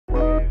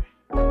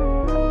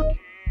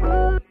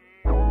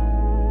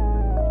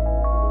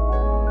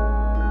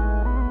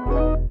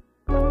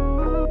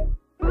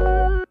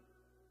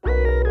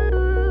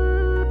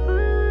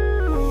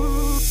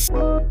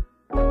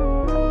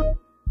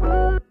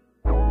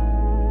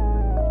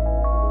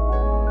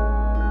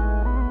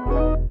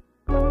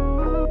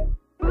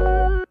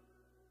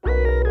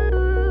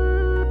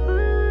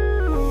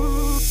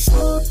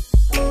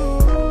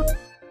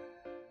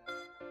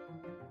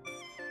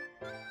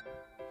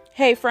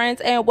Hey friends,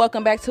 and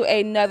welcome back to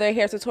another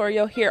hair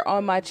tutorial here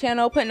on my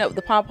channel, putting up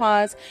the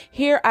pompons.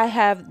 Here I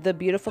have the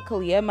beautiful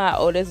Kalia, my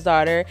oldest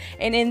daughter,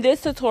 and in this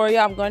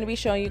tutorial I'm going to be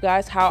showing you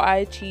guys how I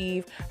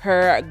achieve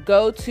her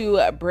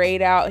go-to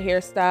braid out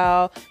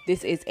hairstyle.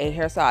 This is a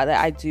hairstyle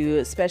that I do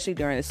especially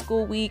during the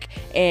school week,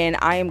 and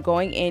I am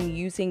going in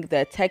using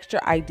the Texture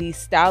ID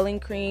styling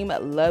cream.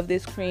 Love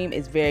this cream.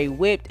 It's very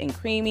whipped and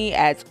creamy,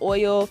 adds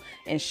oil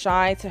and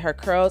shine to her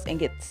curls and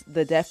gets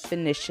the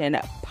definition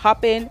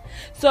popping.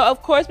 So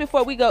of course,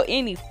 before we go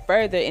any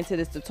further into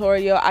this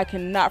tutorial, I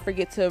cannot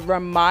forget to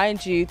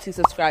remind you to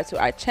subscribe to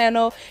our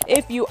channel.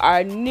 If you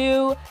are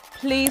new,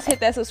 please hit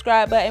that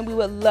subscribe button. We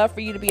would love for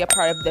you to be a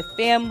part of the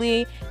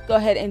family. Go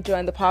ahead and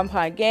join the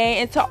PonPon gang.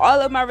 And to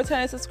all of my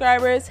returning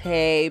subscribers,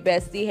 hey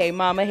bestie, hey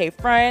mama, hey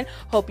friend,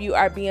 hope you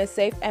are being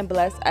safe and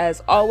blessed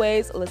as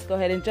always. Let's go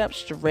ahead and jump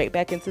straight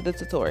back into the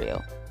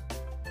tutorial.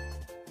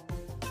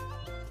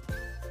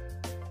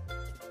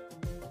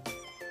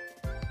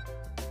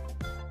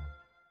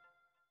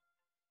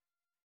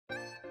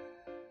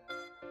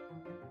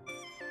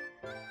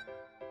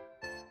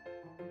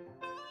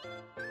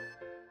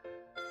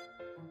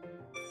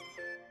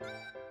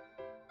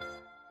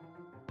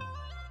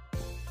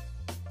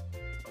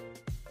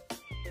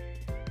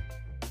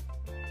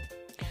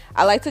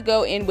 I like to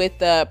go in with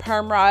the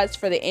perm rods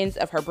for the ends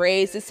of her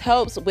braids. This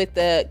helps with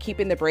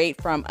keeping the braid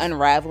from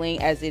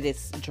unraveling as it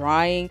is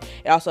drying.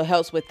 It also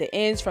helps with the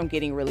ends from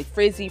getting really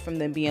frizzy from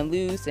them being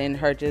loose and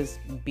her just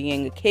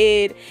being a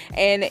kid.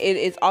 And it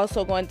is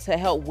also going to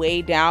help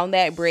weigh down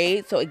that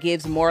braid so it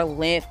gives more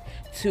length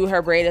to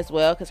her braid as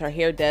well, because her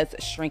hair does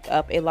shrink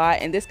up a lot,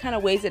 and this kind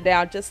of weighs it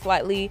down just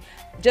slightly,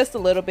 just a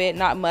little bit,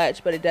 not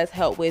much, but it does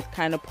help with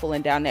kind of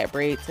pulling down that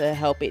braid to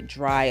help it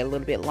dry a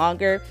little bit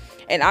longer.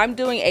 And I'm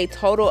doing a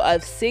total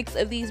of 6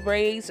 of these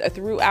braids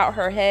throughout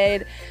her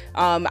head.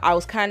 I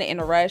was kind of in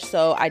a rush,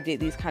 so I did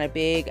these kind of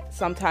big.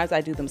 Sometimes I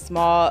do them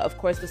small. Of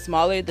course, the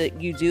smaller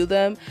that you do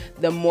them,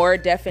 the more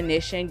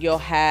definition you'll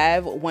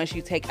have once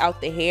you take out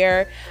the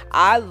hair.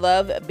 I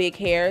love big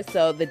hair,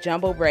 so the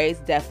jumbo braids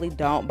definitely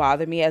don't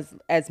bother me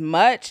as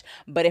much.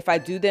 But if I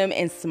do them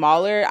in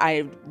smaller,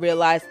 I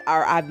realized,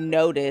 or I've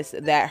noticed,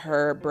 that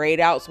her braid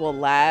outs will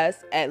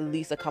last at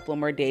least a couple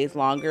more days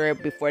longer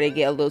before they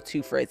get a little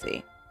too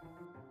frizzy.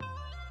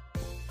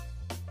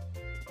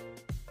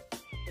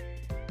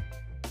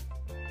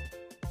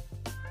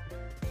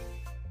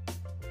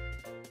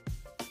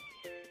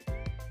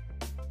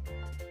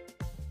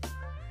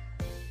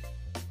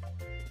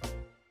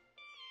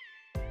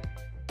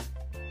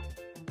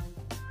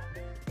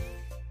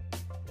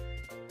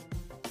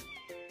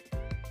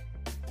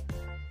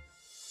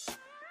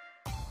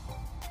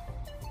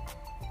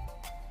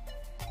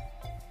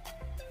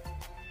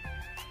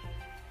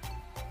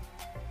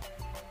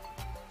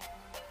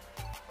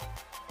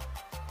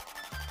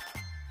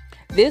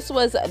 This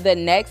was the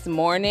next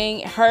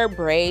morning. Her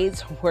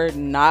braids were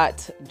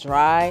not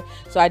dry,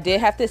 so I did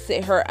have to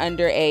sit her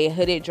under a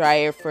hooded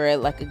dryer for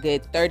like a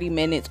good 30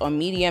 minutes on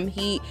medium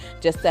heat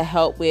just to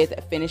help with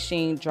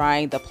finishing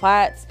drying the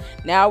plaits.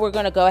 Now we're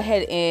going to go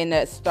ahead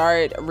and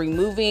start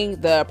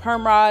removing the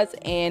perm rods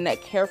and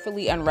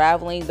carefully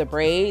unraveling the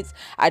braids.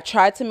 I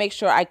try to make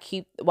sure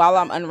while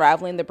I'm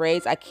unraveling the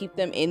braids, I keep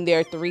them in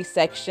their 3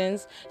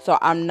 sections, so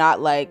I'm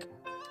not like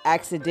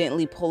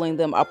accidentally pulling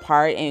them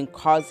apart and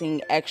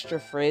causing extra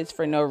frizz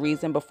for no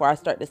reason before I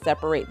start to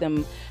separate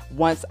them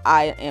once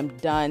I am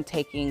done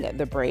taking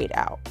the braid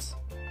out.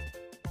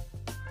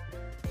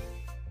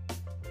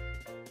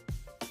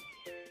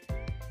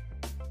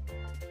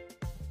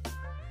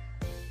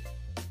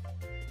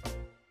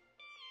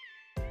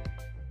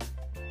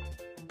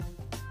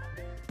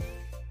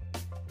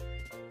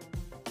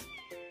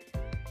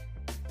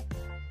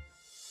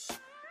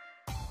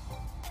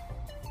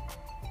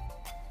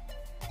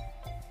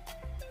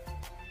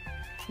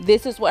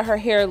 This is what her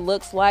hair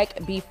looks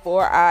like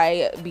before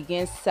I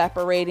begin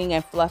separating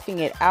and fluffing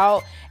it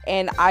out.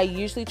 And I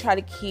usually try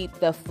to keep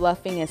the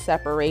fluffing and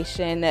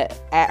separation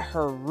at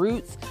her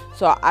roots.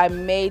 So I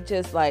may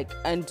just like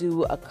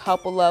undo a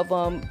couple of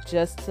them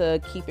just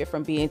to keep it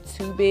from being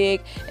too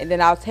big. And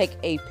then I'll take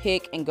a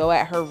pick and go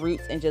at her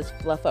roots and just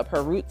fluff up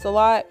her roots a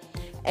lot.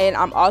 And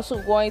I'm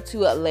also going to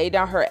lay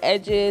down her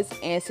edges,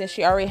 and since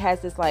she already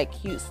has this like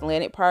cute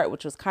slanted part,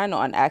 which was kind of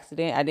on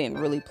accident, I didn't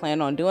really plan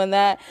on doing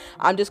that,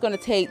 I'm just going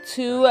to take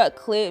 2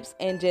 clips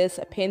and just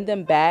pin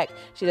them back.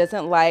 She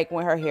doesn't like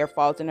when her hair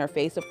falls in her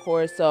face, of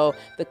course, so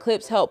the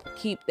clips help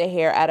keep the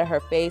hair out of her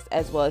face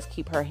as well as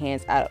keep her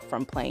hands out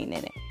from playing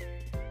in it.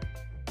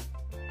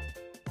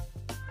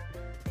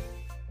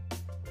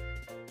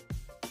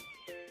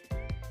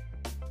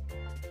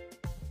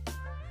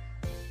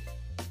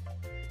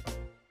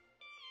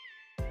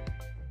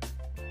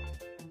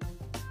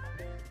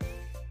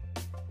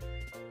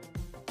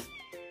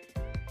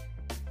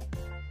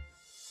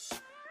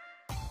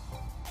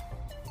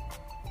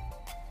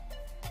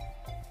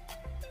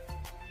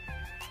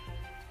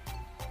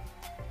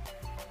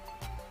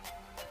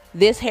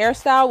 This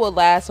hairstyle will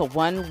last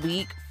 1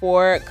 week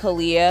for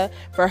Kalia.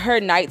 For her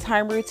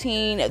nighttime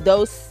routine,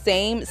 those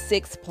same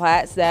 6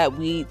 plaits that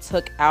we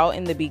took out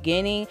in the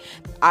beginning,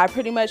 I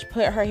pretty much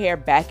put her hair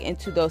back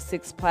into those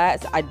 6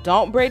 plaits. I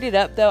don't braid it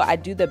up though. I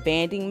do the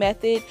banding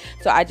method.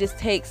 So I just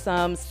take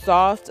some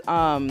soft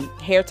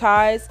hair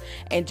ties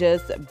and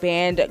just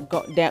band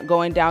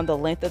going down the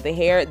length of the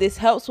hair. This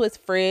helps with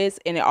frizz,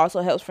 and it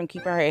also helps from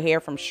keeping her hair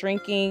from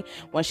shrinking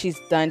when she's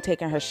done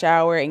taking her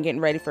shower and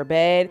getting ready for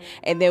bed.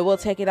 And then we'll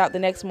take it out the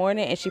next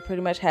morning and she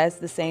pretty much has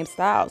the same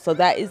style. So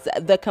that is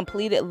the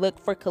completed look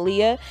for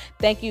Kalia.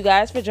 Thank you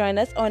guys for joining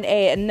us on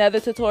another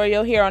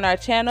tutorial here on our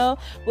channel.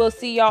 We'll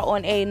see y'all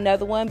on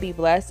another one. Be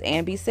blessed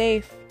and be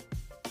safe.